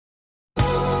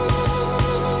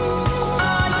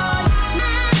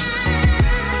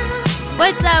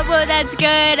What's up? Well, that's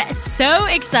good. So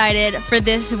excited for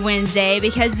this Wednesday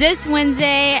because this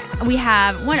Wednesday we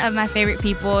have one of my favorite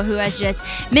people who has just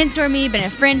mentored me, been a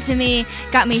friend to me,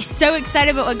 got me so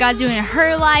excited about what God's doing in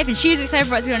her life, and she's excited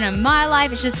for what's going on in my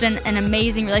life. It's just been an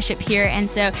amazing relationship here,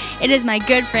 and so it is my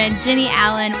good friend, Jenny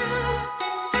Allen.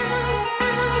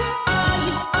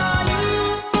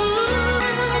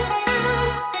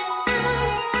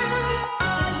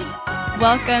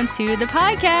 Welcome to the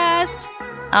podcast.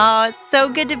 Oh, it's so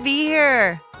good to be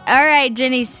here. All right,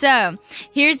 Jenny. So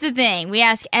here's the thing. We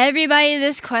ask everybody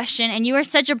this question, and you are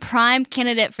such a prime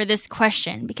candidate for this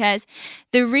question because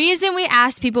the reason we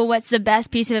ask people what's the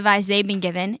best piece of advice they've been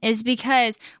given is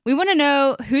because we want to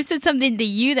know who said something to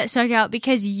you that stuck out,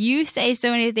 because you say so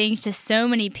many things to so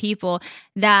many people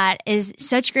that is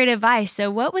such great advice. So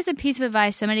what was a piece of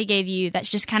advice somebody gave you that's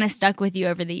just kind of stuck with you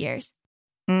over the years?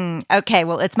 Okay,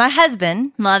 well, it's my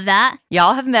husband. Love that.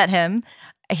 Y'all have met him.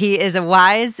 He is a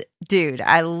wise dude.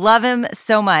 I love him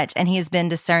so much, and he has been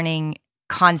discerning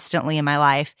constantly in my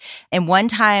life. And one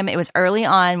time, it was early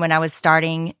on when I was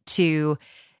starting to,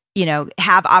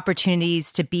 have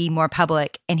opportunities to be more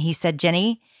public. And he said,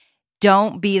 Jenny,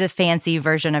 don't be the fancy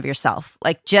version of yourself.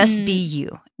 Like, just be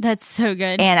you. That's so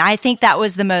good. And I think that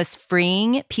was the most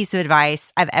freeing piece of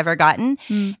advice I've ever gotten.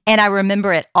 And I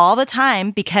remember it all the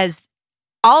time because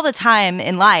all the time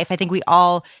in life, I think we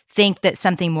all think that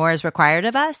something more is required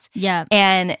of us. Yeah.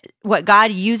 And what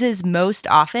God uses most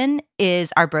often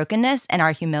is our brokenness and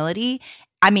our humility.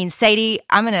 I mean, Sadie,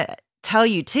 I'm going to tell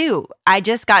you too, I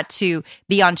just got to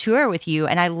be on tour with you,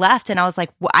 and I left and I was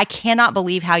like, well, I cannot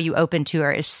believe how you opened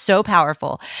tour. It's so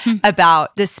powerful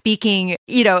about the speaking,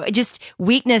 just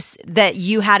weakness that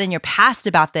you had in your past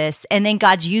about this. And then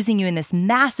God's using you in this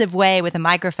massive way with a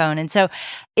microphone. And so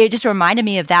it just reminded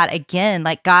me of that again.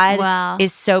 Like, God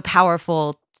is so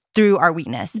powerful through our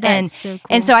weakness. That's so cool.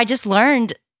 And so I just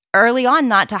learned early on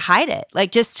not to hide it,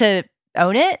 like just to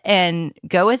own it and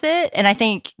go with it. And I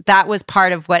think that was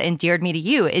part of what endeared me to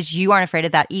you, is you aren't afraid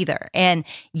of that either. And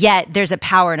yet there's a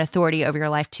power and authority over your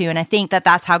life too. And I think that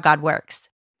that's how God works.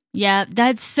 Yeah,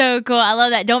 that's so cool. I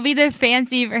love that. Don't be the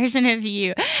fancy version of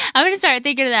you. I'm going to start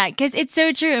thinking of that because it's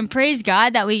so true. And praise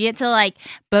God that we get to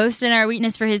boast in our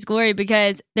weakness for his glory,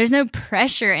 because there's no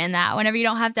pressure in that whenever you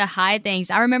don't have to hide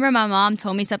things. I remember my mom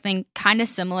told me something kind of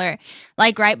similar,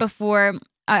 right before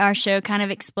our show kind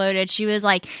of exploded. She was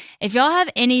like, if y'all have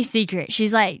any secret,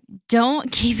 she's like,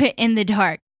 don't keep it in the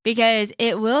dark, because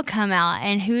it will come out.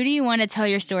 And who do you want to tell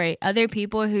your story? Other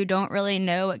people who don't really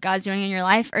know what God's doing in your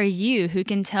life, or you who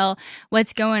can tell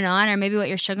what's going on or maybe what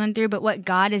you're struggling through, but what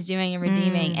God is doing and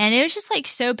redeeming. And it was just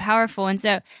so powerful. And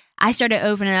so I started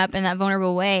opening up in that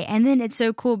vulnerable way. And then it's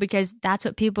so cool because that's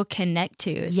what people connect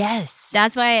to. Yes.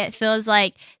 That's why it feels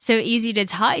so easy to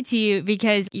talk to you,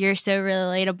 because you're so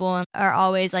relatable and are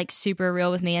always super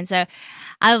real with me. And so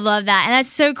I love that. And that's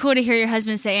so cool to hear your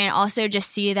husband say, and also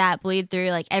just see that bleed through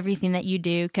everything that you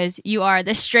do, because you are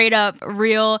the straight up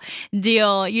real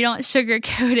deal. You don't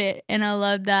sugarcoat it. And I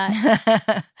love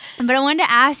that. But I wanted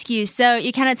to ask you, so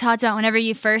you kind of talked about whenever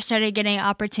you first started getting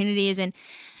opportunities, and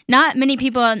not many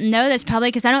people know this probably,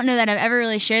 because I don't know that I've ever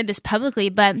really shared this publicly,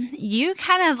 but you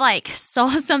kind of saw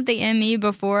something in me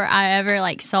before I ever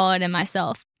saw it in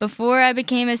myself. Before I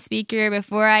became a speaker,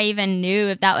 before I even knew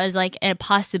if that was a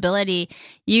possibility,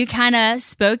 you kind of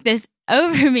spoke this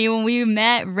over me when we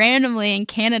met randomly in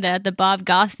Canada at the Bob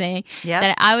Goff thing,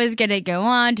 that I was going to go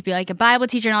on to be a Bible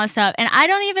teacher and all this stuff. And I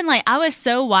don't even I was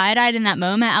so wide-eyed in that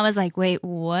moment. I was like, wait,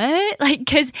 what?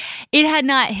 Because it had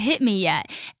not hit me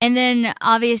yet. And then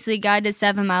obviously God did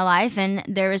stuff in my life, and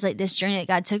there was this journey that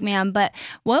God took me on. But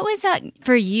what was that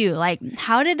for you?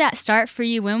 How did that start for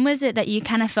you? When was it that you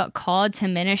kind of felt called to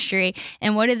ministry?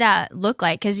 And what did that look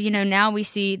like? Because, now we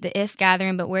see the If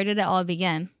Gathering, but where did it all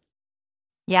begin?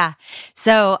 Yeah.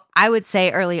 So I would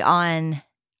say early on,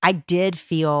 I did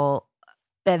feel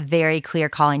a very clear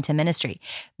calling to ministry,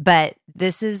 but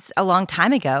this is a long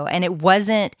time ago, and it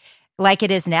wasn't like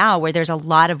it is now, where there's a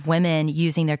lot of women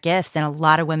using their gifts and a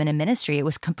lot of women in ministry. It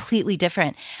was completely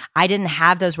different. I didn't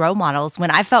have those role models.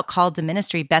 When I felt called to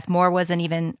ministry, Beth Moore wasn't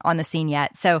even on the scene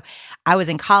yet. So I was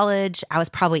in college. I was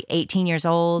probably 18 years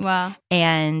old. Wow.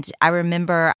 And I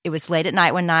remember it was late at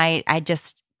night one night. I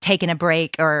just taken a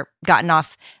break or gotten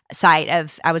off site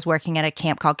I was working at a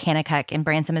camp called Kanakuk in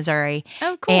Branson, Missouri.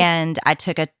 Oh, cool. And I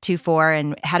took a 2-4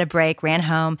 and had a break, ran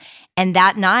home. And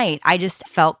that night I just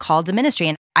felt called to ministry.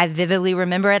 And I vividly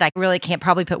remember it. I really can't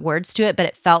probably put words to it, but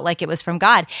it felt like it was from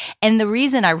God. And the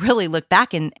reason I really look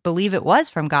back and believe it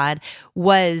was from God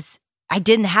was I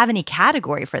didn't have any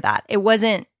category for that. It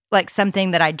wasn't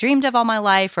something that I dreamed of all my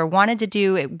life or wanted to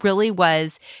do. It really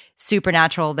was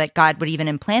supernatural that God would even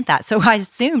implant that. So I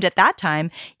assumed at that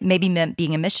time maybe meant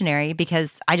being a missionary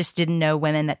because I just didn't know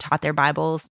women that taught their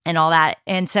Bibles and all that.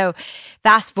 And so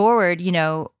fast forward,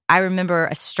 I remember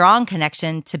a strong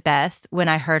connection to Beth when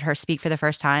I heard her speak for the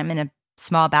first time in a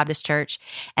small Baptist church.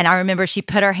 And I remember she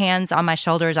put her hands on my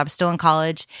shoulders. I was still in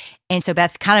college. And so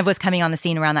Beth kind of was coming on the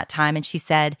scene around that time. And she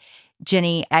said,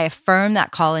 Jenny, I affirm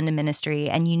that call into ministry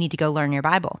and you need to go learn your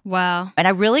Bible. Wow. And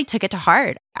I really took it to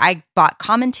heart. I bought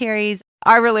commentaries.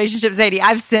 Our relationship, Sadie,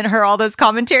 I've sent her all those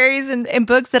commentaries and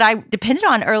books that I depended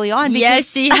on early on.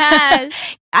 Yes, she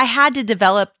has. I had to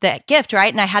develop that gift,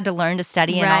 right? And I had to learn to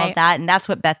study and all of that. And that's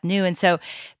what Beth knew. And so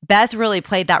Beth really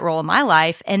played that role in my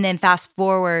life. And then fast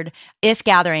forward, If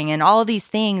Gathering and all of these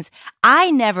things,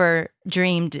 I never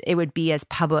dreamed it would be as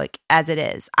public as it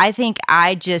is. I think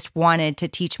I just wanted to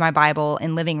teach my Bible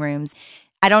in living rooms.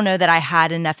 I don't know that I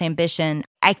had enough ambition.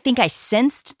 I think I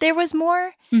sensed there was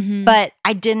more, but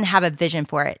I didn't have a vision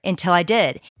for it until I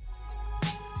did.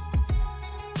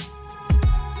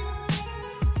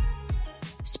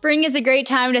 Spring is a great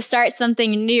time to start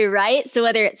something new, right? So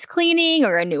whether it's cleaning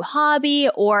or a new hobby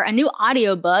or a new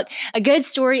audiobook, a good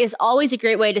story is always a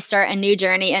great way to start a new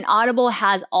journey, and Audible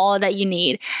has all that you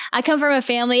need. I come from a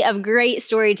family of great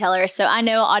storytellers, so I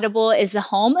know Audible is the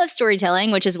home of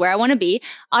storytelling, which is where I want to be.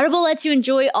 Audible lets you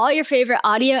enjoy all your favorite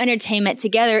audio entertainment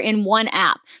together in one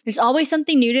app. There's always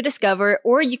something new to discover,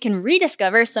 or you can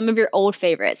rediscover some of your old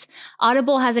favorites.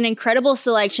 Audible has an incredible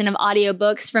selection of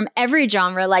audiobooks from every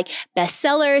genre, like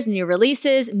bestsellers, new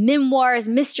releases, memoirs,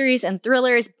 mysteries and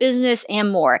thrillers, business,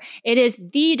 and more. It is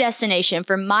the destination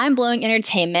for mind-blowing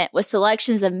entertainment with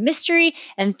selections of mystery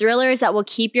and thrillers that will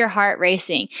keep your heart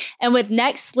racing. And with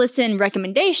Next Listen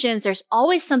recommendations, there's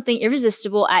always something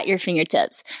irresistible at your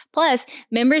fingertips. Plus,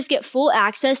 members get full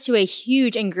access to a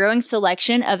huge and growing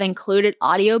selection of included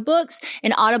audiobooks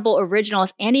and Audible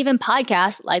originals and even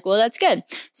podcasts like Well, That's Good.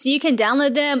 So you can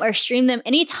download them or stream them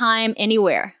anytime,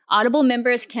 anywhere. Audible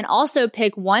members can also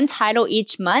pick one title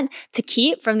each month to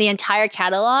keep from the entire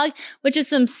catalog, which is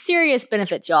some serious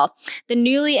benefits, y'all. The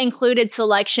newly included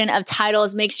selection of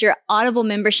titles makes your Audible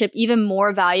membership even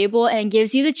more valuable and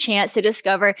gives you the chance to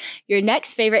discover your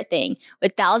next favorite thing.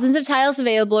 With thousands of titles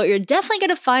available, you're definitely going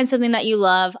to find something that you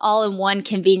love all in one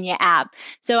convenient app.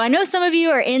 So I know some of you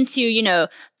are into,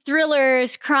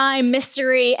 thrillers, crime,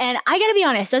 mystery. And I gotta be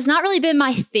honest, that's not really been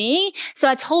my thing. So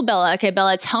I told Bella, okay,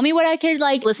 Bella, tell me what I could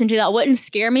listen to that wouldn't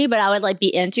scare me, but I would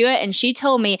be into it. And she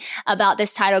told me about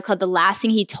this title called The Last Thing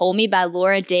He Told Me by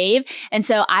Laura Dave. And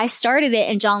so I started it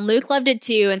and John Luke loved it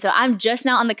too. And so I'm just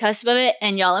now on the cusp of it.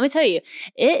 And y'all, let me tell you,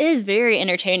 it is very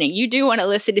entertaining. You do want to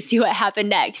listen to see what happened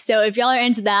next. So if y'all are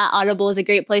into that, Audible is a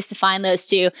great place to find those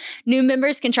too. New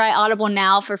members can try Audible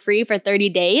now for free for 30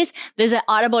 days. Visit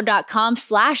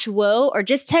audible.com/whoa or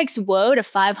just text whoa to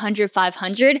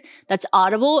 500-500. That's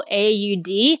Audible,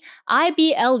 AUDIBLE.com/whoa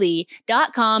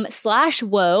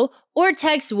or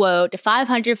text whoa to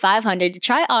 500-500 to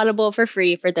try Audible for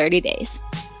free for 30 days.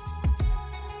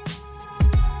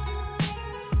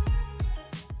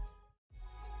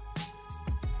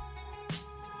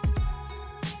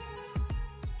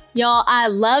 Y'all, I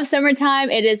love summertime.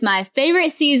 It is my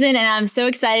favorite season, and I'm so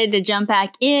excited to jump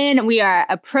back in. We are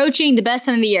approaching the best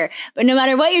time of the year. But no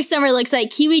matter what your summer looks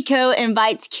like, KiwiCo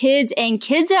invites kids and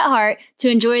kids at heart to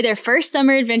enjoy their first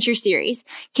summer adventure series.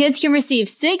 Kids can receive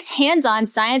 6 hands-on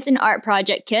science and art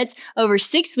project kits over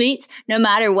 6 weeks, no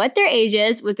matter what their age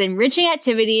is, with enriching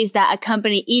activities that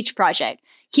accompany each project.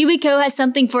 KiwiCo has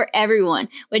something for everyone,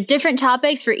 with different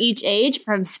topics for each age,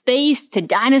 from space to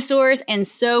dinosaurs and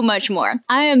so much more.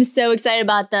 I am so excited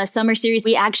about the summer series.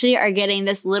 We actually are getting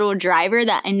this little driver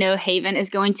that I know Haven is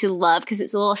going to love because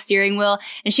it's a little steering wheel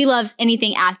and she loves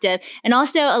anything active. And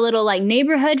also a little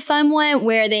neighborhood fun one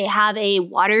where they have a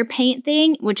water paint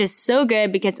thing, which is so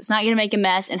good because it's not going to make a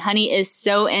mess. And Honey is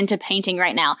so into painting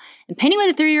right now. And painting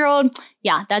with a 3-year-old,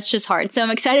 yeah, that's just hard. So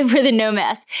I'm excited for the no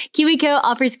mess. KiwiCo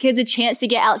offers kids a chance to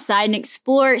get outside and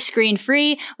explore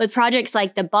screen-free with projects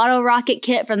like the Bottle Rocket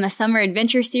Kit from the Summer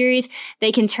Adventure series.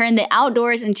 They can turn the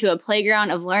outdoors into a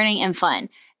playground of learning and fun.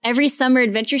 Every summer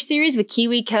adventure series with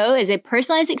KiwiCo is a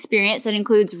personalized experience that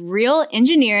includes real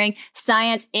engineering,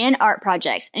 science, and art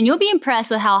projects. And you'll be impressed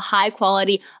with how high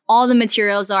quality all the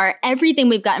materials are. Everything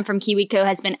we've gotten from KiwiCo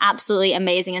has been absolutely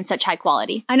amazing and such high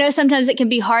quality. I know sometimes it can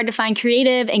be hard to find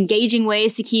creative, engaging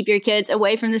ways to keep your kids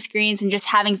away from the screens and just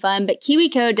having fun, but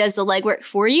KiwiCo does the legwork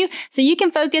for you so you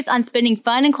can focus on spending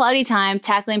fun and quality time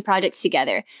tackling projects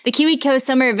together. The KiwiCo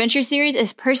Summer Adventure Series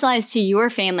is personalized to your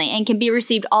family and can be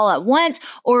received all at once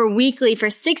or weekly for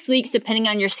 6 weeks depending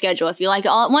on your schedule. If you like it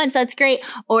all at once, that's great,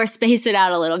 or space it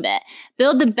out a little bit.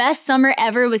 Build the best summer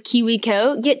ever with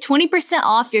KiwiCo. Get 20%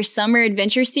 off your summer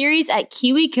adventure series at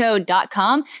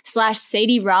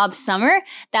kiwico.com/SadieRobSummer.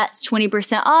 That's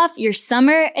 20% off your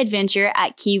summer adventure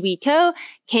at KiwiCo,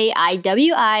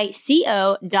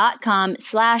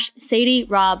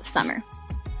 KIWICO.com/SadieRobSummer.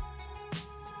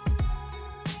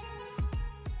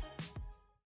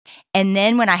 And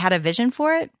then when I had a vision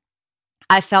for it,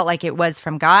 I felt like it was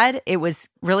from God. It was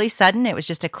really sudden. It was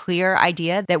just a clear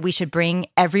idea that we should bring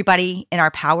everybody in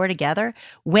our power together.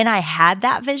 When I had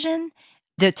that vision,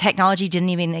 the technology didn't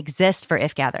even exist for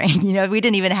If Gathering. You know, we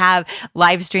didn't even have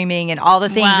live streaming and all the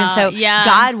things. Wow, and so yeah.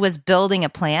 God was building a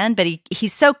plan, but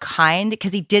he's so kind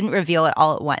because he didn't reveal it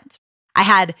all at once. I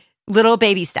had little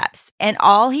baby steps, and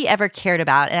all he ever cared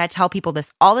about, and I tell people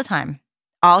this all the time,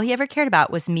 all he ever cared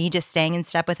about was me just staying in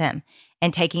step with him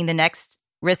and taking the next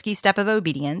risky step of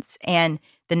obedience and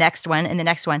the next one and the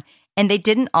next one. And they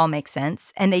didn't all make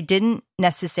sense, and they didn't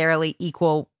necessarily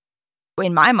equal,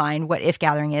 in my mind, what If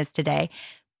Gathering is today,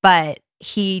 but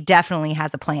he definitely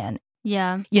has a plan.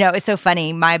 Yeah. You know, it's so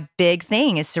funny. My big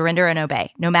thing is surrender and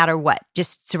obey, no matter what.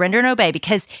 Just surrender and obey,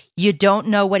 because you don't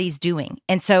know what he's doing.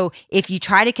 And so if you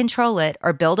try to control it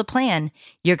or build a plan,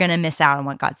 you're going to miss out on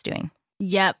what God's doing.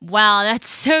 Yep. Wow. That's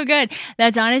so good.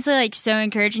 That's honestly like so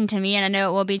encouraging to me. And I know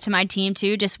it will be to my team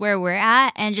too, just where we're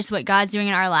at and just what God's doing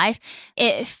in our life.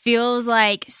 It feels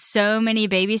like so many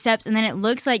baby steps, and then it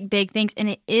looks like big things, and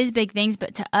it is big things.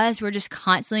 But to us, we're just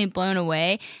constantly blown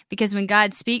away, because when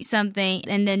God speaks something,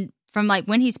 and then from like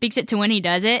when he speaks it to when he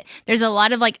does it, there's a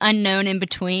lot of like unknown in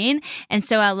between. And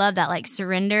so I love that, like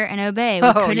surrender and obey.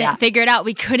 We couldn't figure it out.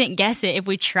 We couldn't guess it if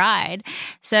we tried.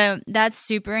 So that's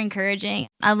super encouraging.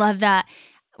 I love that.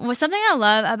 Well, something I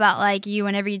love about like you,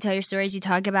 whenever you tell your stories, you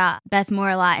talk about Beth Moore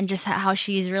a lot, and just how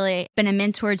she's really been a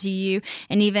mentor to you,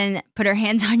 and even put her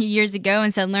hands on you years ago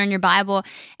and said, learn your Bible.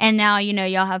 And now, you know,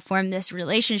 y'all have formed this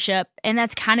relationship. And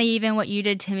that's kind of even what you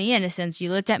did to me in a sense.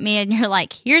 You looked at me and you're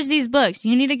like, here's these books.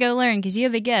 You need to go learn because you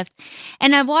have a gift.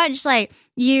 And I've watched like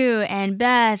you and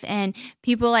Beth and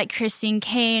people like Christine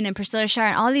Kane and Priscilla Shire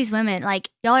and all these women,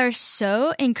 like y'all are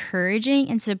so encouraging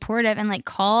and supportive and like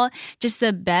call just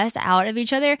the best out of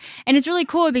each other. And it's really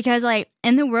cool because like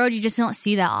in the world, you just don't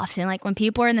see that often. Like when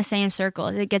people are in the same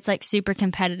circles, it gets like super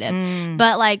competitive.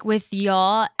 But like with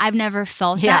y'all, I've never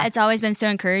felt that. It's always been so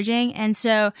encouraging. And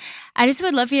so I just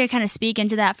would love for you to kind of speak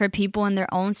into that for people in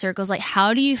their own circles. Like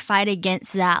how do you fight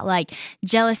against that like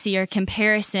jealousy or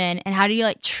comparison? And how do you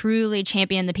like truly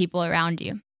champion the people around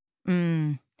you?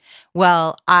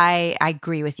 Well, I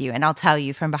agree with you. And I'll tell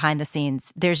you from behind the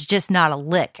scenes, there's just not a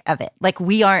lick of it. Like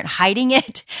we aren't hiding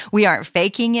it. We aren't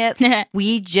faking it.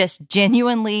 We just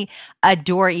genuinely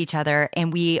adore each other.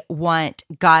 And we want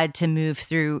God to move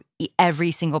through every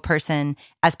single person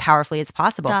as powerfully as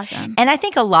possible. That's awesome. And I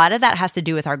think a lot of that has to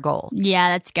do with our goal. Yeah,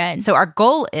 that's good. So our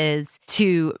goal is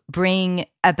to bring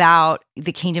about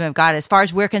the kingdom of God, as far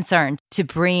as we're concerned, to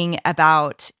bring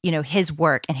about, you know, his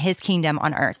work and his kingdom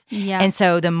on earth. Yeah. And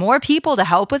so the more people to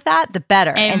help with that, the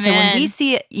better. Amen. And so when we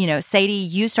see, you know, Sadie,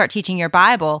 you start teaching your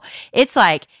Bible, it's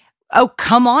like, oh,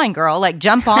 come on, girl, like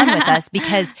jump on with us,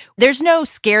 because there's no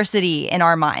scarcity in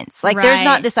our minds. Like there's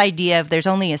not this idea of there's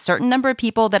only a certain number of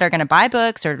people that are going to buy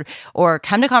books or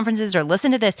come to conferences or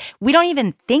listen to this. We don't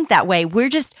even think that way. We're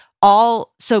just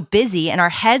all so busy and our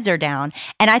heads are down.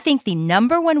 And I think the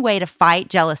number one way to fight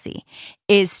jealousy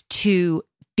is to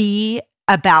be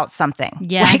about something.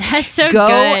 Yeah, like, that's so go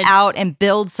good. out and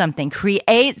build something,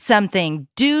 create something,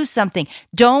 do something.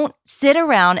 Don't sit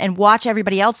around and watch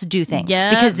everybody else do things,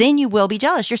 because then you will be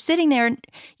jealous. You're sitting there,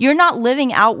 you're not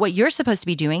living out what you're supposed to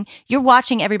be doing. You're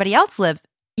watching everybody else live,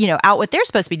 you know, out what they're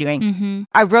supposed to be doing.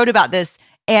 I wrote about this,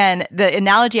 and the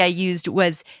analogy I used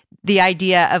was the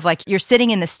idea of like you're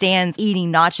sitting in the stands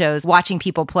eating nachos, watching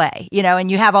people play, you know, and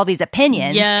you have all these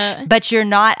opinions, but you're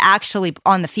not actually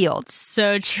on the field.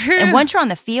 So true. And once you're on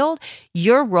the field,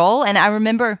 your role, and I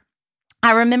remember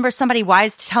somebody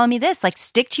wise telling me this, like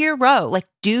stick to your row, like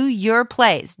do your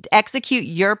plays, execute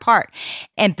your part.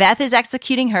 And Beth is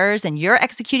executing hers and you're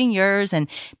executing yours, and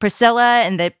Priscilla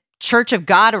and the Church of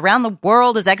God around the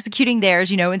world is executing theirs,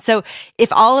 you know. And so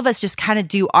if all of us just kind of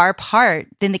do our part,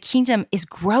 then the kingdom is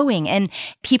growing and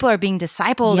people are being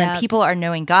discipled and people are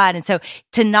knowing God. And so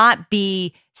to not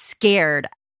be scared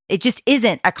It just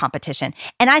isn't a competition.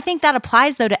 And I think that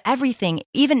applies though to everything,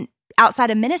 even outside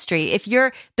of ministry. If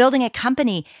you're building a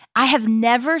company, I have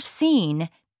never seen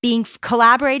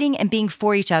collaborating and being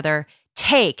for each other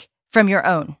take from your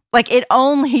own. Like it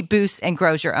only boosts and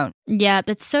grows your own. Yeah,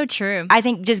 that's so true. I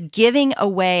think just giving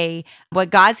away what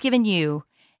God's given you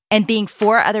and being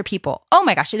for other people. Oh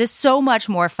my gosh, it is so much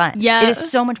more fun. Yeah. It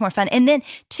is so much more fun. And then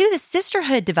too, the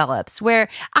sisterhood develops where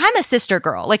I'm a sister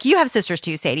girl. Like you have sisters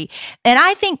too, Sadie. And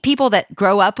I think people that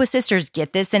grow up with sisters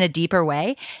get this in a deeper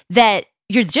way, that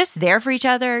you're just there for each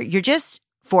other. You're just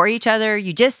for each other.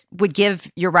 You just would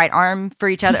give your right arm for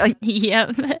each other. Like,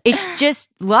 yep. It's just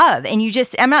love. And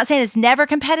I'm not saying it's never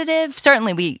competitive.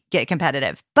 Certainly we get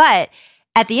competitive. But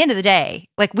at the end of the day,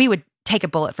 like we would take a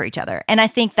bullet for each other. And I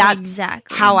think that's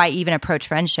exactly how I even approach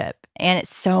friendship. And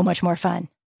it's so much more fun.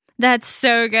 That's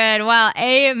so good. Wow.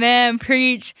 Amen.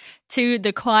 Preach to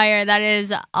the choir. That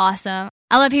is awesome.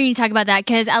 I love hearing you talk about that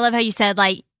because I love how you said,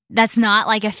 like, that's not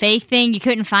like a fake thing. You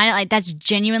couldn't find it. Like that's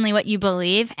genuinely what you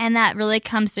believe. And that really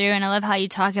comes through. And I love how you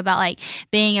talk about like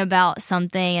being about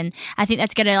something. And I think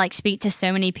that's going to like speak to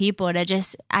so many people to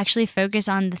just actually focus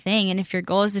on the thing. And if your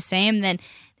goal is the same, then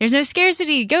there's no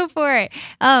scarcity. Go for it.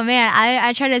 Oh man,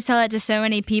 I try to tell it to so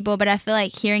many people, but I feel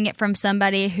like hearing it from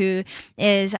somebody who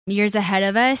is years ahead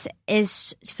of us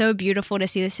is so beautiful to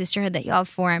see the sisterhood that y'all have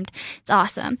formed. It's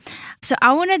awesome. So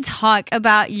I want to talk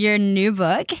about your new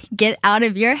book, Get Out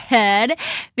of Your Head,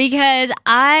 because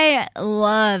I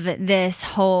love this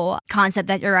whole concept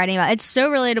that you're writing about. It's so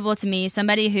relatable to me,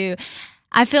 somebody who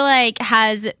I feel like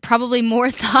has probably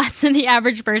more thoughts than the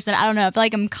average person. I don't know. I feel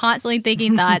like I'm constantly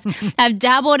thinking thoughts. I've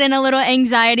dabbled in a little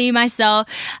anxiety myself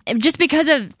just because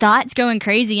of thoughts going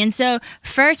crazy. And so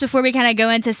first, before we kind of go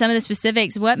into some of the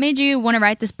specifics, what made you want to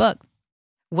write this book?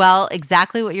 Well,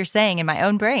 exactly what you're saying in my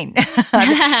own brain.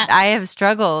 I have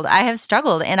struggled.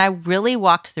 And I really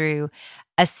walked through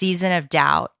a season of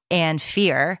doubt and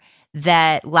fear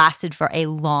that lasted for a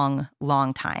long,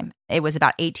 long time. It was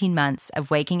about 18 months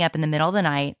of waking up in the middle of the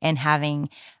night and having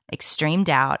extreme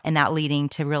doubt, and that leading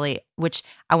to really, which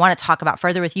I want to talk about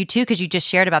further with you too, because you just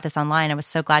shared about this online. I was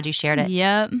so glad you shared it.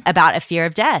 Yep. About a fear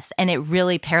of death. And it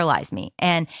really paralyzed me.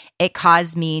 And it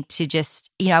caused me to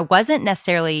just, I wasn't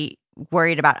necessarily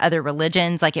worried about other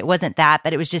religions. Like it wasn't that,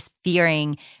 but it was just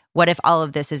fearing, what if all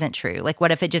of this isn't true? Like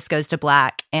what if it just goes to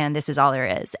black and this is all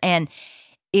there is? And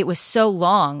it was so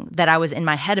long that I was in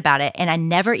my head about it, and I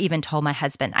never even told my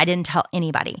husband. I didn't tell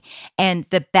anybody. And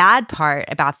the bad part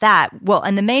about that, well,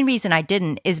 and the main reason I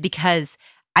didn't is because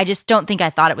I just don't think I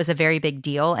thought it was a very big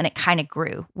deal, and it kind of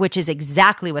grew, which is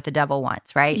exactly what the devil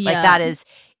wants, right? Yeah. Like that is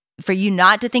for you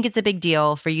not to think it's a big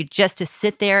deal, for you just to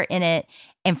sit there in it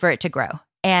and for it to grow.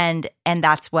 And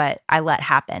that's what I let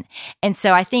happen. And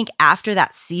so I think after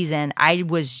that season, I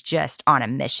was just on a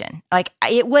mission. Like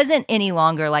it wasn't any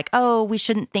longer like, oh, we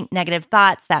shouldn't think negative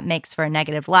thoughts. That makes for a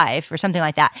negative life or something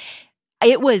like that.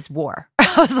 It was war.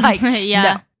 I was like, yeah.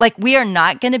 No, like we are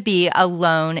not going to be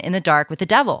alone in the dark with the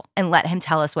devil and let him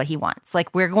tell us what he wants.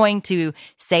 Like we're going to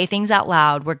say things out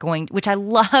loud. Which I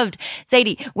loved,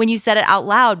 Sadie, when you said it out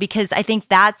loud, because I think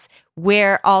that's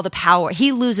where all the power,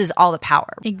 he loses all the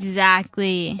power.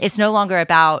 Exactly. It's no longer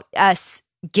about us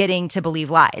getting to believe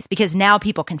lies, because now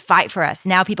people can fight for us.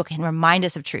 Now people can remind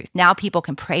us of truth. Now people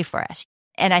can pray for us.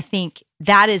 And I think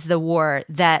that is the war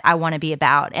that I want to be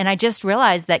about. And I just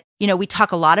realized that, we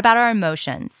talk a lot about our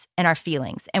emotions and our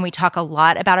feelings, and we talk a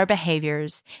lot about our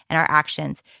behaviors and our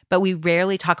actions, but we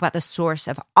rarely talk about the source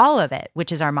of all of it,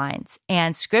 which is our minds.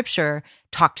 And scripture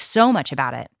talked so much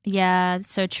about it. Yeah,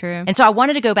 that's so true. And so I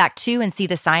wanted to go back too and see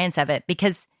the science of it,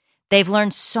 because they've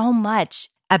learned so much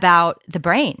about the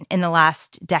brain in the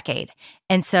last decade.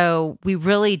 And so we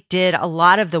really did a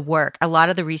lot of the work, a lot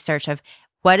of the research of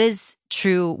what is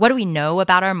true, what do we know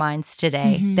about our minds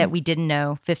today that we didn't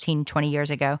know 15, 20 years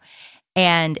ago?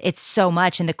 And it's so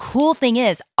much. And the cool thing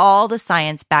is all the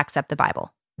science backs up the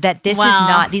Bible, that these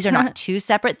are not two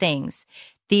separate things.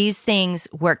 These things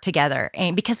work together,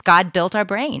 and because God built our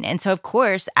brain. And so of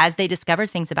course, as they discover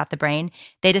things about the brain,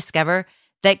 they discover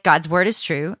that God's word is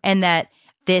true and that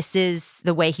this is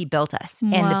the way he built us.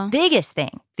 Wow. And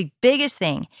the biggest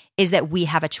thing is that we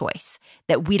have a choice,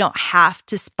 that we don't have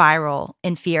to spiral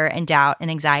in fear and doubt and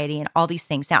anxiety and all these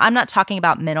things. Now, I'm not talking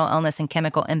about mental illness and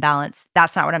chemical imbalance.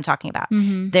 That's not what I'm talking about.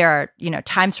 There are,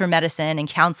 times for medicine and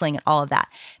counseling and all of that.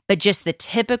 But just the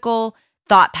typical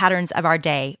thought patterns of our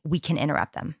day, we can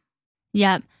interrupt them.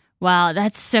 Yep. Wow,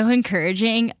 that's so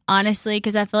encouraging, honestly,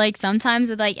 because I feel like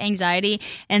sometimes with like anxiety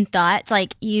and thoughts,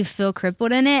 like you feel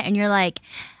crippled in it and you're like,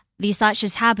 these thoughts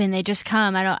just happen, they just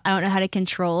come. I don't know how to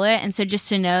control it. And so just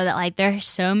to know that like there are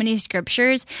so many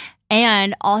scriptures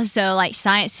and also like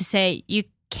science to say you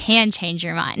can change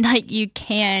your mind. Like you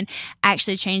can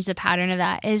actually change the pattern of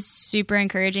that is super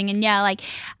encouraging. And yeah, like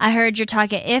I heard your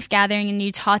talk at If Gathering and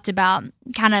you talked about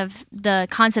kind of the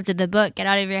concept of the book, Get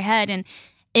Out of Your Head. And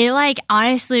it like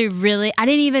honestly really, I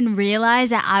didn't even realize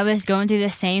that I was going through the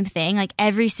same thing. Like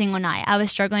every single night I was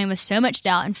struggling with so much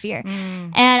doubt and fear.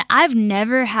 And I've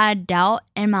never had doubt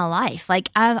in my life. Like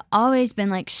I've always been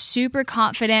like super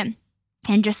confident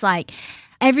and just like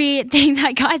everything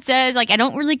that God says, like I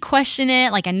don't really question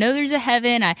it. Like I know there's a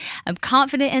heaven. I'm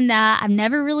confident in that. I've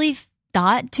never really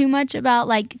thought too much about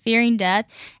like fearing death.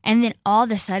 And then all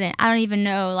of a sudden, I don't even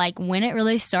know like when it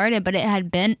really started, but it had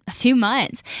been a few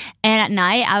months. And at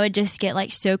night, I would just get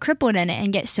like so crippled in it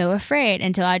and get so afraid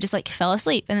until I just like fell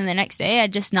asleep. And then the next day,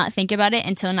 I'd just not think about it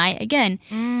until night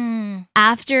again.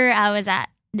 After I was at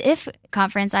the If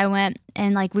conference, I went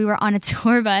and like we were on a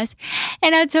tour bus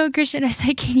and I told Christian, I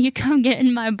said, can you come get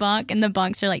in my bunk? And the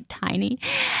bunks are like tiny.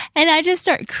 And I just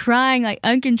start crying like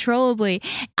uncontrollably.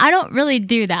 I don't really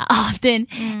do that often.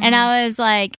 And I was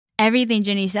like, everything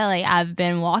Jenny said, like I've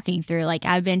been walking through, like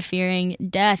I've been fearing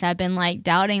death. I've been like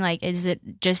doubting, like, is it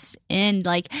just end?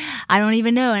 Like, I don't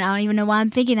even know. And I don't even know why I'm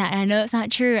thinking that. And I know it's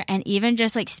not true. And even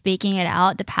just like speaking it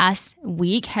out the past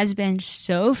week has been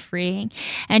so freeing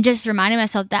and just reminding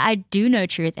myself that I do know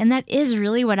truth. And that is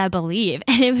really what I believe.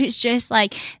 And it was just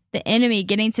like the enemy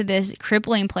getting to this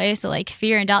crippling place of like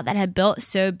fear and doubt that had built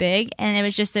so big. And it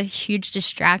was just a huge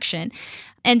distraction.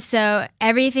 And so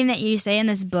everything that you say in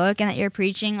this book and that you're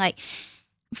preaching, like,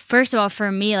 first of all,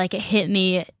 for me, like it hit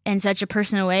me in such a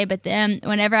personal way. But then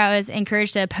whenever I was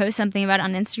encouraged to post something about it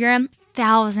on Instagram,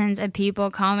 thousands of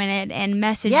people commented and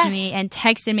messaged me and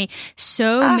texted me.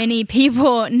 So many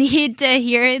people need to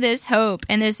hear this hope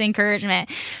and this encouragement.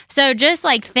 So just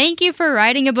like, thank you for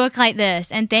writing a book like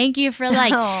this. And thank you for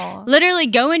like literally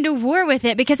going to war with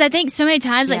it. Because I think so many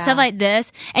times like stuff like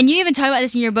this, and you even talk about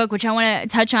this in your book, which I want to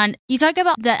touch on. You talk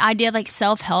about the idea of like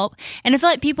self-help. And I feel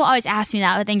like people always ask me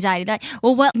that with anxiety. Like,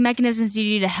 well, what mechanisms do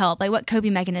you do to help? Like what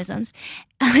coping mechanisms?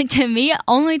 To me,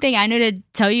 only thing I know to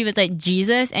tell you is like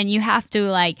Jesus, and you have to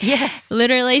like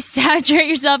literally saturate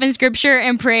yourself in scripture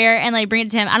and prayer and like bring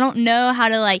it to him. I don't know how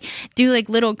to like do like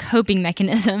little coping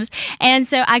mechanisms. And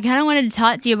so I kind of wanted to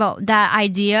talk to you about that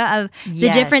idea of the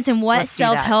difference in what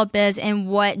self-help is and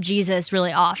what Jesus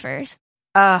really offers.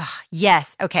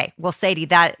 Yes. Okay. Well, Sadie,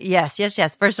 that, yes.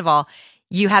 First of all,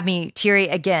 you have me teary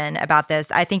again about this.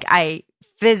 I think I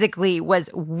physically was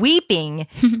weeping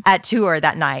at tour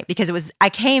that night because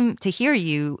I came to hear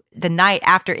you the night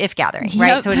after If Gathering,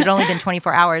 right? So it had only been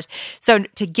 24 hours. So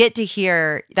to get to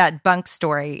hear that bunk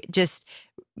story just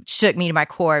shook me to my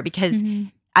core because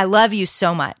I love you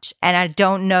so much. And I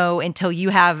don't know until you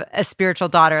have a spiritual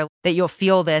daughter that you'll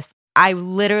feel this. I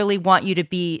literally want you to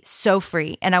be so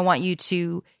free, and I want you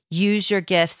to use your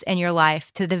gifts in your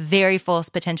life to the very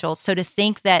fullest potential. So to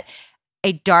think that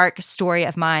a dark story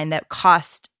of mine that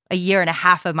cost a year and a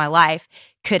half of my life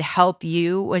could help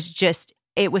you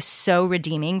it was so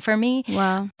redeeming for me.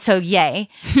 Wow. So yay.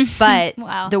 But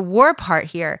the war part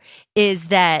here is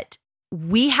that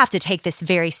we have to take this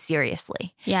very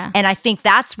seriously. Yeah. And I think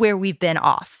that's where we've been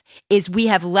off, is we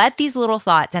have let these little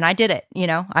thoughts, and I did it,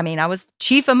 I was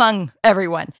chief among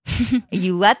everyone.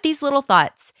 You let these little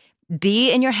thoughts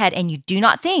be in your head, and you do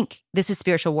not think this is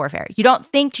spiritual warfare. You don't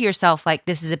think to yourself like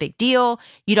this is a big deal.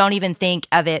 You don't even think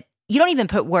of it. You don't even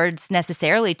put words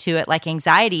necessarily to it like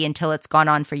anxiety until it's gone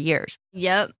on for years.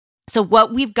 Yep. So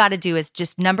what we've got to do is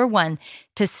just, number one,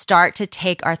 to start to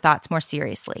take our thoughts more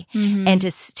seriously and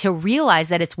to realize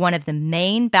that it's one of the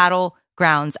main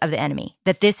battlegrounds of the enemy,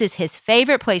 that this is his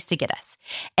favorite place to get us.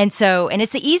 And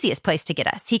it's the easiest place to get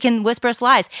us. He can whisper us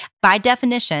lies. By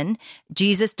definition,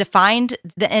 Jesus defined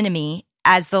the enemy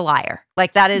as the liar.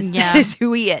 Like that is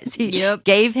who he is. He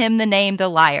gave him the name the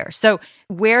liar. So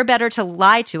where better to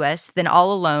lie to us than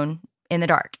all alone in the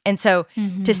dark? And so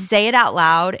to say it out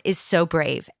loud is so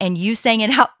brave. And you saying it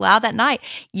out loud that night,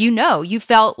 you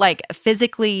felt like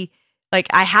physically, like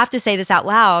I have to say this out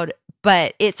loud,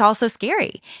 but it's also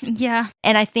scary. Yeah.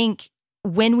 And I think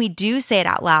when we do say it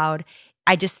out loud,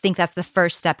 I just think that's the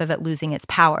first step of it losing its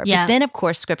power. Yeah. But then, of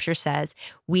course, scripture says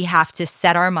we have to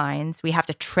set our minds, we have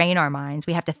to train our minds,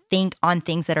 we have to think on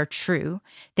things that are true,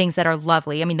 things that are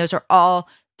lovely. I mean, those are all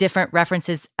different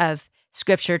references of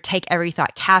scripture. Take every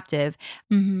thought captive,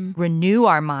 renew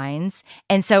our minds.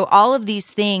 And so all of these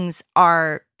things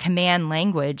are command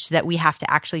language that we have to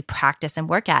actually practice and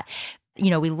work at.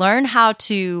 We learn how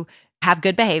to have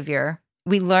good behavior.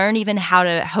 We learn even how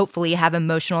to hopefully have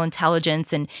emotional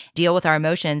intelligence and deal with our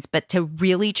emotions, but to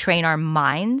really train our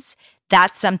minds,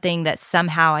 that's something that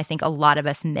somehow I think a lot of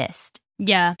us missed.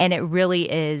 Yeah. And it really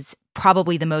is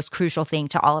probably the most crucial thing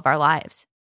to all of our lives.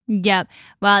 Yep.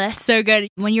 Wow, that's so good.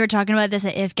 When you were talking about this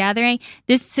at If Gathering,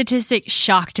 this statistic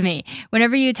shocked me.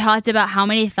 Whenever you talked about how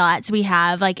many thoughts we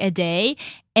have like a day,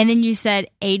 and then you said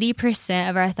 80%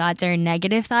 of our thoughts are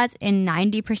negative thoughts and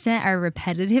 90% are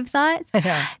repetitive thoughts.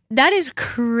 That is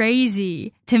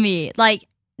crazy to me. Like,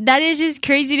 that is just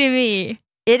crazy to me.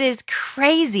 It is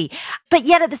crazy. But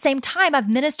yet at the same time, I've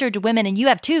ministered to women, and you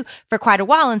have too, for quite a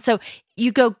while. And so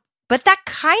you go, but that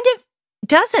kind of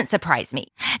doesn't surprise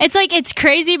me. It's like, it's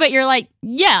crazy, but you're like,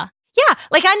 yeah. Yeah.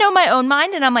 Like, I know my own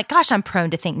mind, and I'm like, gosh, I'm prone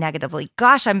to think negatively.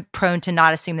 Gosh, I'm prone to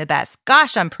not assume the best.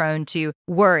 Gosh, I'm prone to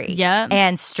worry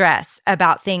and stress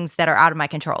about things that are out of my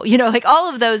control. You know, like all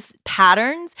of those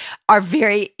patterns are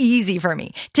very easy for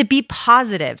me. To be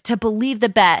positive, to believe the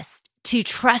best, to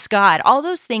trust God, all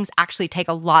those things actually take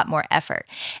a lot more effort.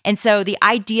 And so the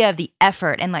idea of the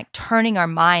effort and like turning our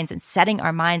minds and setting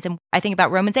our minds, and I think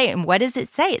about Romans 8, and what does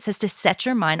it say? It says to set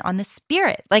your mind on the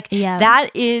Spirit. Like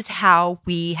that is how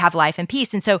we have life and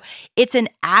peace. And so it's an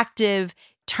active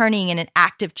turning and an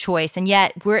active choice. And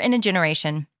yet we're in a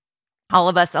generation, all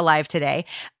of us alive today,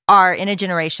 are in a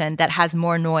generation that has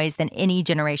more noise than any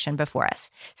generation before us.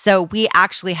 So we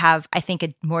actually have, I think,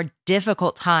 a more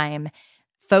difficult time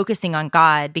focusing on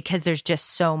God because there's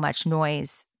just so much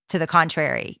noise to the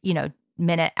contrary, you know,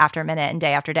 minute after minute and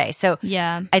day after day. So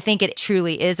I think it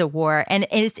truly is a war. And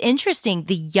it's interesting,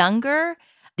 the younger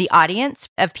the audience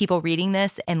of people reading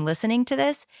this and listening to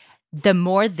this, the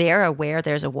more they're aware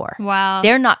there's a war. Wow.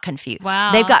 They're not confused.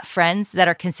 Wow. They've got friends that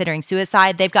are considering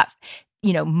suicide. They've got,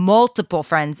 you know, multiple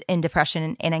friends in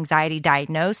depression and anxiety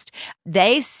diagnosed.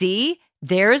 They see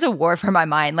there is a war for my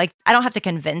mind. Like, I don't have to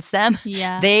convince them.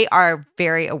 Yeah. They are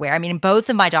very aware. I mean, both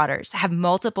of my daughters have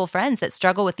multiple friends that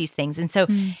struggle with these things. And so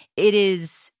it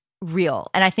is real.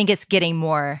 And I think it's getting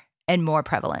more and more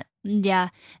prevalent. Yeah,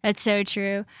 that's so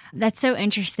true. That's so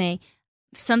interesting.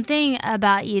 Something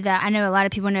about you that I know a lot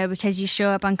of people know because you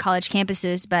show up on college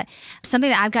campuses, but something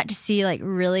that I've got to see like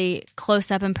really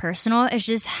close up and personal is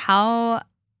just how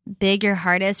big your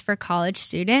heart is for college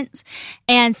students.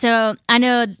 And so I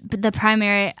know the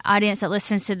primary audience that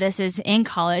listens to this is in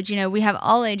college. You know, we have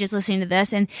all ages listening to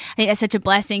this, and I think that's such a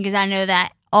blessing because I know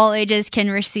that all ages can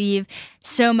receive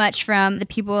so much from the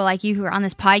people like you who are on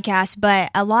this podcast, but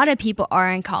a lot of people are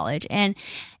in college. And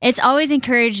it's always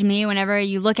encouraged me whenever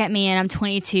you look at me and I'm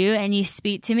 22 and you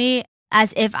speak to me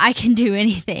as if I can do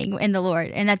anything in the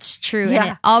Lord. And that's true. Yeah.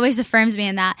 And it always affirms me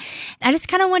in that. I just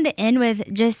kind of wanted to end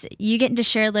with just you getting to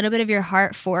share a little bit of your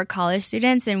heart for college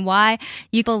students and why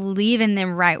you believe in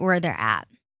them right where they're at.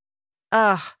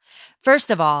 First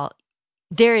of all,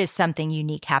 there is something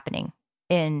unique happening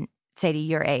in, say, to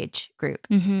your age group.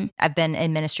 Mm-hmm. I've been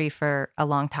in ministry for a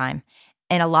long time,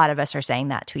 and a lot of us are saying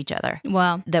that to each other.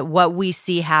 Wow. That what we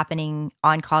see happening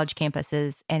on college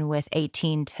campuses and with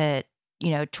 18 to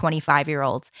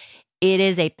 25-year-olds, it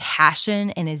is a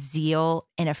passion and a zeal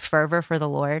and a fervor for the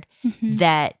Lord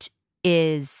that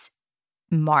is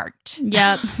marked.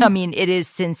 Yep. I mean, it is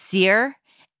sincere,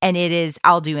 and it is,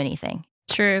 I'll do anything.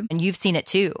 True. And you've seen it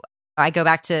too. I go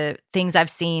back to things I've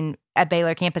seen at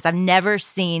Baylor campus. I've never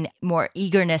seen more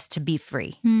eagerness to be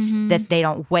free, that they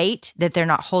don't wait, that they're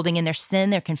not holding in their sin.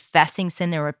 They're confessing sin.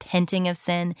 They're repenting of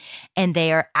sin. And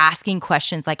they are asking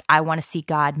questions like, I want to see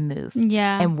God move.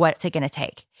 Yeah. And what's it going to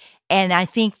take? And I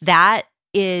think that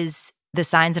is the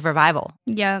signs of revival.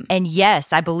 Yeah. And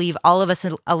yes, I believe all of us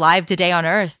alive today on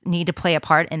earth need to play a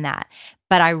part in that.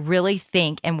 But I really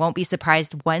think, and won't be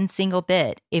surprised one single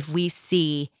bit, if we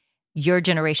see your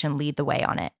generation lead the way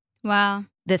on it. Wow.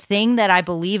 The thing that I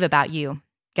believe about you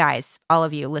guys, all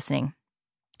of you listening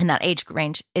in that age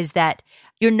range, is that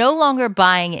you're no longer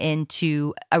buying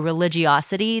into a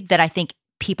religiosity that I think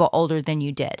people older than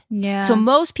you did. Yeah. So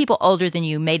most people older than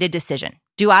you made a decision.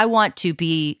 Do I want to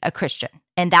be a Christian?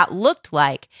 And that looked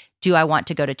like, do I want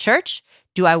to go to church?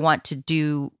 Do I want to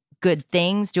do good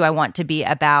things? Do I want to be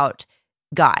about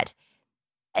God?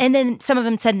 And then some of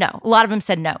them said no. A lot of them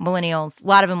said no. Millennials, a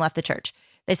lot of them left the church.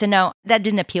 They said, no, that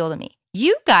didn't appeal to me.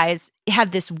 You guys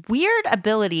have this weird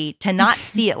ability to not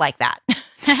see it like that.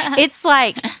 It's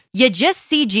like you just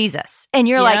see Jesus and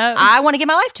you're like, I want to give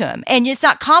my life to him. And it's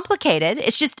not complicated.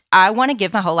 It's just, I want to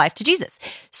give my whole life to Jesus.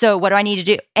 So what do I need to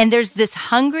do? And there's this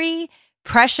hungry,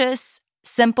 precious,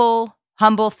 simple,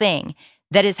 humble thing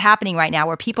that is happening right now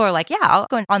where people are like, yeah, I'll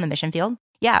go on the mission field.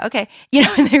 yeah, okay. You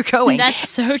know, and they're going. That's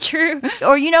so true.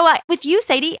 Or you know what? With you,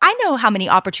 Sadie, I know how many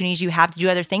opportunities you have to do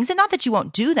other things, and not that you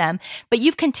won't do them, but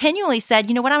you've continually said,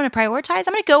 you know what, I'm going to prioritize.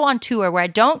 I'm going to go on tour where I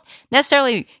don't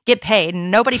necessarily get paid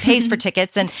and nobody pays for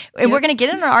tickets, and we're going to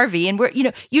get in an RV,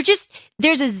 and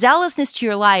there's a zealousness to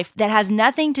your life that has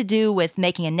nothing to do with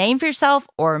making a name for yourself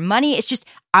or money. It's just,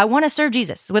 I want to serve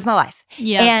Jesus with my life.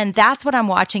 Yeah. And that's what I'm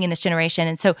watching in this generation.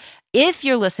 And so if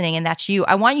you're listening and that's you,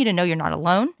 I want you to know you're not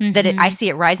alone, that I see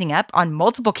it rising up on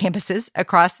multiple campuses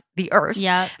across the earth.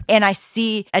 Yeah. And I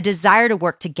see a desire to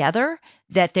work together,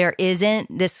 that there isn't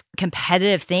this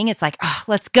competitive thing. It's like, oh,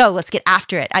 let's go. Let's get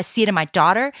after it. I see it in my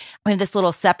daughter. We have this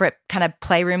little separate kind of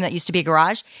playroom that used to be a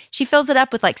garage. She fills it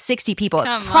up with like 60 people.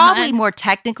 Come it probably on. more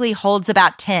technically holds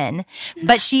about 10.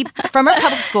 But she, from her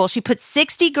public school, she put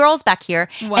 60 girls back here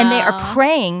and they are Wow.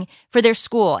 praying for their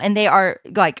school. And they are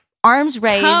like, arms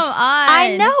raised. Come on.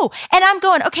 I know. And I'm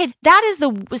going, okay, that is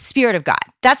the Spirit of God.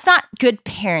 That's not good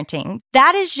parenting.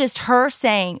 That is just her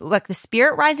saying, like the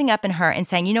Spirit rising up in her and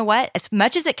saying, you know what? As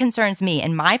much as it concerns me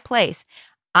in my place,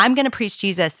 I'm going to preach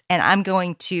Jesus and I'm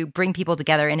going to bring people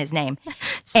together in his name.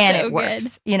 And So it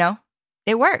works. good. You know,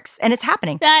 it works and it's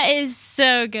happening. That is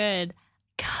so good.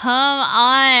 Come on.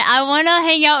 I want to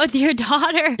hang out with your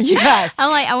daughter. Yes.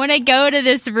 I'm like, I want to go to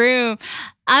this room.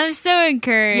 I'm so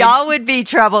encouraged. Y'all would be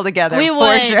trouble together. We for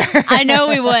would. Sure. I know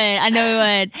we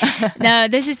would. No,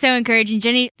 this is so encouraging.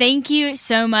 Jenny, thank you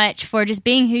so much for just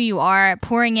being who you are,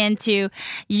 pouring into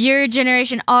your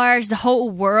generation, ours, the whole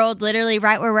world, literally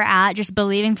right where we're at, just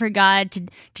believing for God to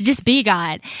just be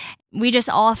God. We just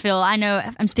all feel, I know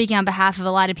I'm speaking on behalf of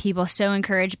a lot of people, so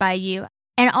encouraged by you.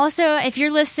 And also, if you're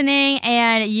listening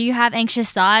and you have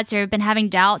anxious thoughts or have been having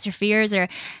doubts or fears or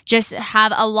just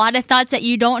have a lot of thoughts that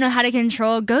you don't know how to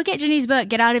control, go get Jenny's book,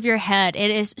 Get Out of Your Head.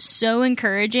 It is so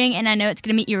encouraging, and I know it's going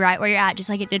to meet you right where you're at, just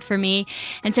like it did for me.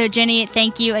 And so, Jenny,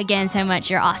 thank you again so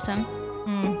much. You're awesome.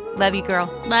 Love you,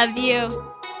 girl. Love you.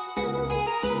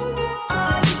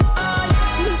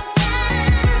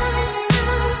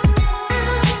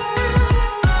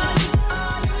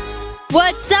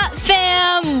 What's up,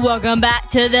 fam? Welcome back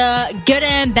to the Good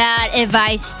and Bad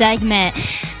Advice segment.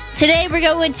 Today, we're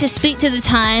going to speak to the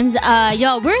times.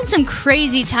 Y'all, we're in some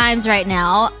crazy times right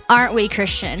now, aren't we,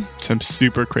 Christian? Some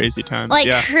super crazy times. Like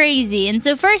yeah. crazy. And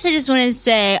so first, I just want to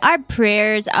say our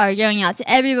prayers are going out to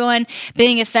everyone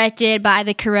being affected by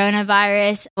the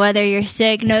coronavirus, whether you're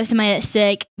sick, know somebody that's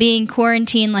sick, being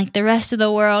quarantined like the rest of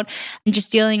the world, and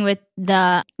just dealing with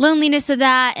the loneliness of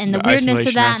that and the weirdness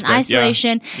of that and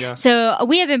isolation. Yeah. So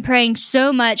we have been praying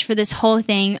so much for this whole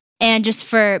thing. And just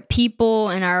for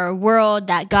people in our world,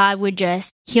 that God would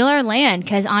just heal our land.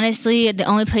 Because honestly, the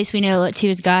only place we know to look to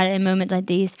is God in moments like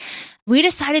these. We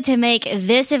decided to make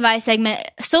this advice segment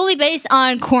solely based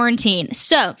on quarantine.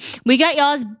 So we got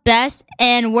y'all's best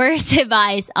and worst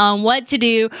advice on what to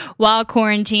do while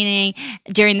quarantining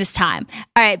during this time.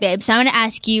 All right, babe. So I'm going to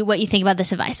ask you what you think about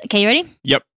this advice. Okay, you ready?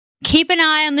 Yep. Keep an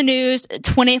eye on the news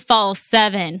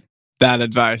 24/7. Bad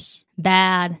advice.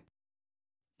 Bad.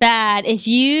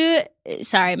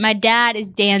 Sorry, my dad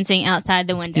is dancing outside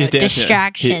the window. He's dancing.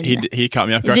 Distraction. He caught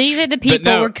me off guard. These are the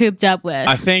people we're cooped up with.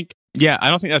 I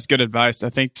don't think that's good advice. I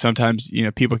think sometimes,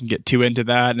 people can get too into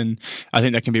that, and I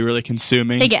think that can be really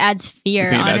consuming. I think it adds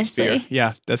fear, honestly.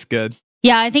 Yeah, that's good.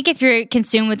 Yeah, I think if you're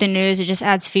consumed with the news, it just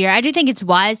adds fear. I do think it's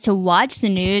wise to watch the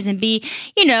news and be,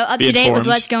 up to date with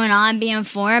what's going on, be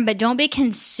informed, but don't be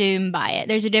consumed by it.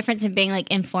 There's a difference in being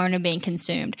informed and being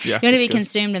consumed. Yeah, you want to be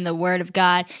consumed in the Word of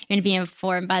God. You're going to be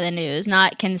informed by the news,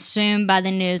 not consumed by the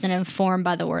news and informed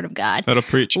by the Word of God. That'll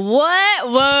preach. What?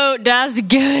 Whoa, that's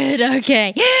good.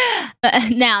 Okay.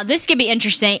 Now, this could be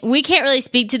interesting. We can't really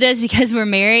speak to this because we're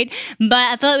married, but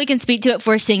I feel like we can speak to it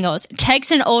for singles. Text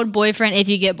an old boyfriend if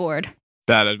you get bored.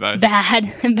 Bad advice.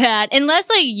 Bad. Unless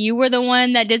you were the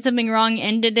one that did something wrong,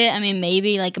 ended it. I mean,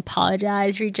 maybe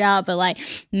apologize, reach out, but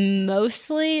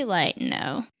mostly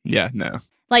no. Yeah, no.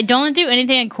 Don't do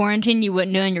anything in quarantine you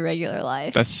wouldn't do in your regular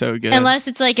life. That's so good. Unless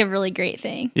it's a really great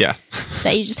thing. Yeah.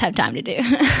 That you just have time to do.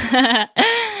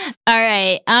 All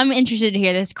right. I'm interested to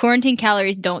hear this. Quarantine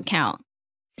calories don't count.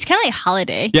 It's kind of like a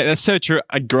holiday. Yeah, that's so true.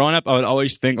 Growing up, I would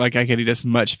always think I could eat as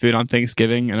much food on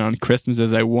Thanksgiving and on Christmas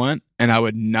as I want, and I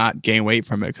would not gain weight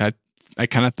from it. I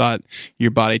kind of thought your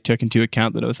body took into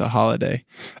account that it was a holiday.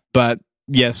 But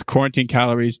yes, quarantine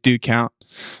calories do count.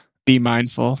 Be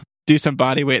mindful. Do some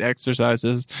body weight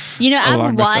exercises.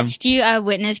 I've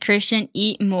witnessed Christian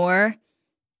eat more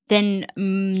than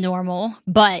normal,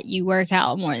 but you work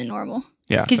out more than normal.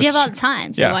 Yeah. Because you have all the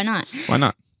time, so why not? Why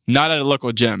not? Not at a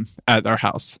local gym at our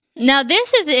house. Now,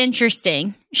 this is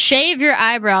interesting. Shave your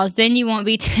eyebrows, then you won't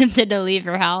be tempted to leave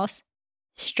your house.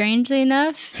 Strangely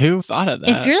enough, Who thought of that?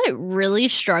 if you're like really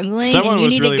struggling Someone and you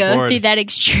was need really to go bored. through that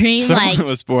extreme, Someone like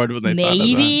was bored when they thought of that.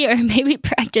 maybe, or maybe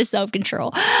practice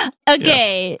self-control.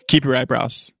 Okay. Keep your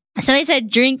eyebrows. Somebody said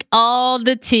drink all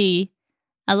the tea.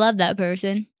 I love that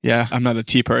person. Yeah, I'm not a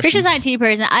tea person. Christian's not a tea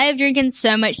person. I have drinking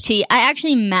so much tea. I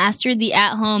actually mastered the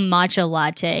at-home matcha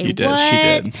latte. You did. What? She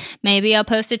did. Maybe I'll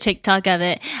post a TikTok of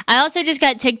it. I also just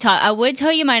got TikTok. I would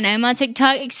tell you my name on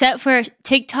TikTok, except for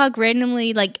TikTok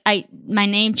randomly, like my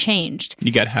name changed.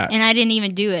 You got hacked. And I didn't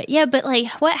even do it. Yeah, but like,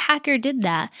 what hacker did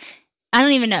that? I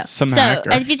don't even know. Some so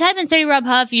hacker. if you type in City Rob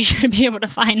Huff, you should be able to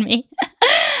find me.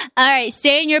 All right,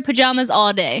 stay in your pajamas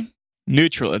all day.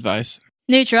 Neutral advice.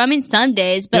 Neutral. I mean, some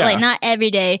days, but Yeah. like not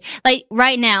every day. Like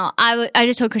right now, I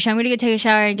just told Christian I'm going to go take a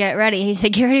shower and get ready. He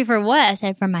said, "Get ready for what?" I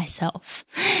said, "For myself,"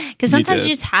 because sometimes did.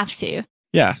 you just have to.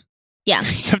 Yeah. Yeah.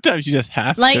 Sometimes you just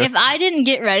have Like to. if I didn't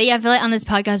get ready, I feel like on this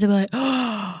podcast I'd be like,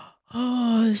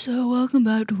 "Oh, so welcome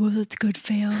back to Well, That's Good,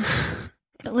 fam."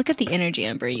 But look at the energy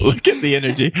I'm bringing. Look at the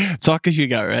energy. It's all because you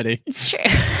got ready. It's true.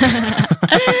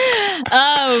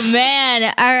 Oh man!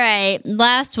 All right,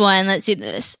 last one. Let's do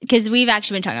this because we've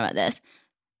actually been talking about this.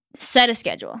 Set a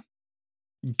schedule.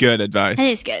 Good advice. I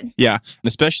think it's good. Yeah.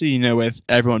 Especially, with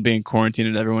everyone being quarantined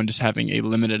and everyone just having a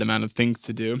limited amount of things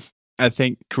to do. I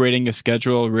think creating a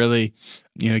schedule really,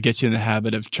 gets you in the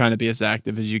habit of trying to be as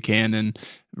active as you can and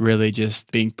really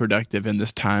just being productive in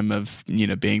this time of,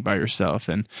 being by yourself.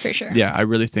 And For sure. yeah, I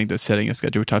really think that setting a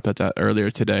schedule, we talked about that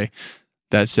earlier today,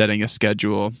 that setting a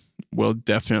schedule will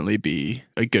definitely be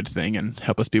a good thing and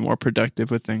help us be more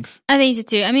productive with things. I think so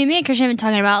too. I mean, me and Christian have been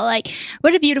talking about like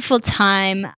what a beautiful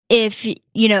time if,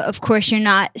 of course you're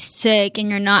not sick and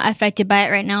you're not affected by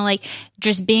it right now, like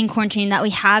just being quarantined, that we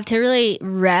have to really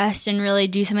rest and really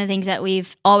do some of the things that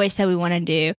we've always said we want to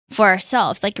do for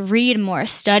ourselves. Like read more,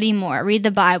 study more, read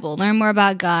the Bible, learn more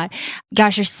about God.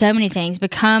 Gosh, there's so many things.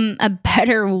 Become a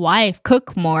better wife,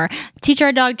 cook more, teach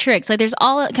our dog tricks. Like there's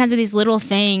all kinds of these little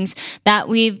things that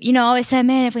we've, always said,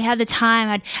 man, if we had the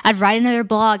time, I'd write another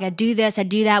blog. I'd do this. I'd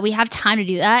do that. We have time to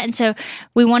do that. And so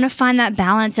we want to find that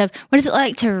balance of what is it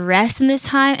like to rest in this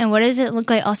time? And what does it look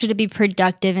like also to be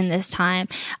productive in this time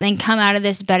and come out of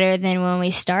this better than when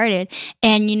we started?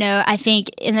 And, I think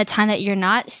in the time that you're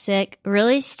not sick,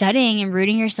 really studying and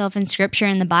rooting yourself in scripture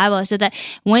and the Bible so that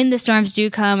when the storms do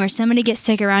come or somebody gets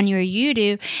sick around you or you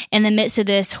do in the midst of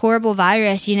this horrible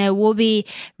virus, we'll be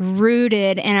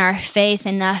rooted in our faith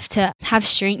enough to have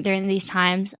strength during these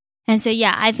times. And so,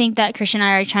 yeah, I think that Christian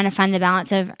and I are trying to find the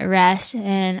balance of rest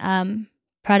and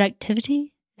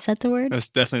productivity. Is that the word? That's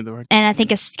definitely the word. And I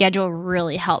think a schedule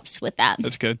really helps with that.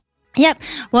 That's good. Yep.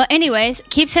 Well, anyways,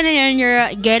 keep sending in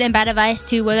your good and bad advice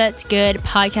to Well That's Good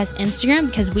podcast Instagram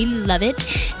because we love it.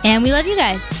 And we love you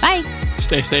guys. Bye.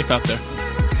 Stay safe out there.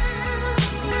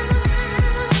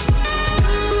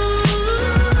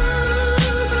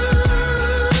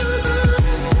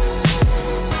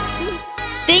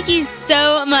 Thank you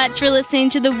so much for listening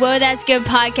to the Whoa That's Good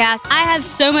podcast. I have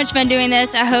so much fun doing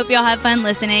this. I hope y'all have fun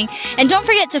listening. And don't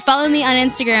forget to follow me on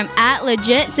Instagram at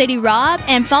LegitCityRob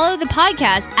and follow the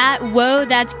podcast at Whoa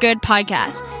That's Good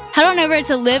podcast. Head on over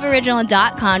to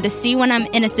liveoriginal.com to see when I'm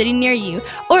in a city near you,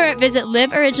 or visit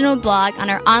Live Original blog on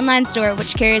our online store,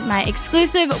 which carries my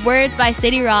exclusive Words by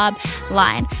City Rob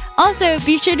line. Also,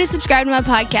 be sure to subscribe to my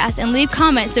podcast and leave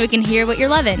comments so we can hear what you're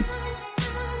loving.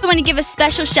 I want to give a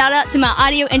special shout out to my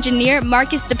audio engineer,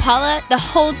 Marcus DePaula, the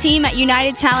whole team at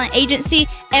United Talent Agency,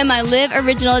 and my Live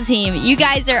Original team. You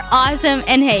guys are awesome,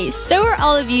 and hey, so are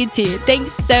all of you too.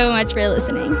 Thanks so much for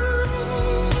listening.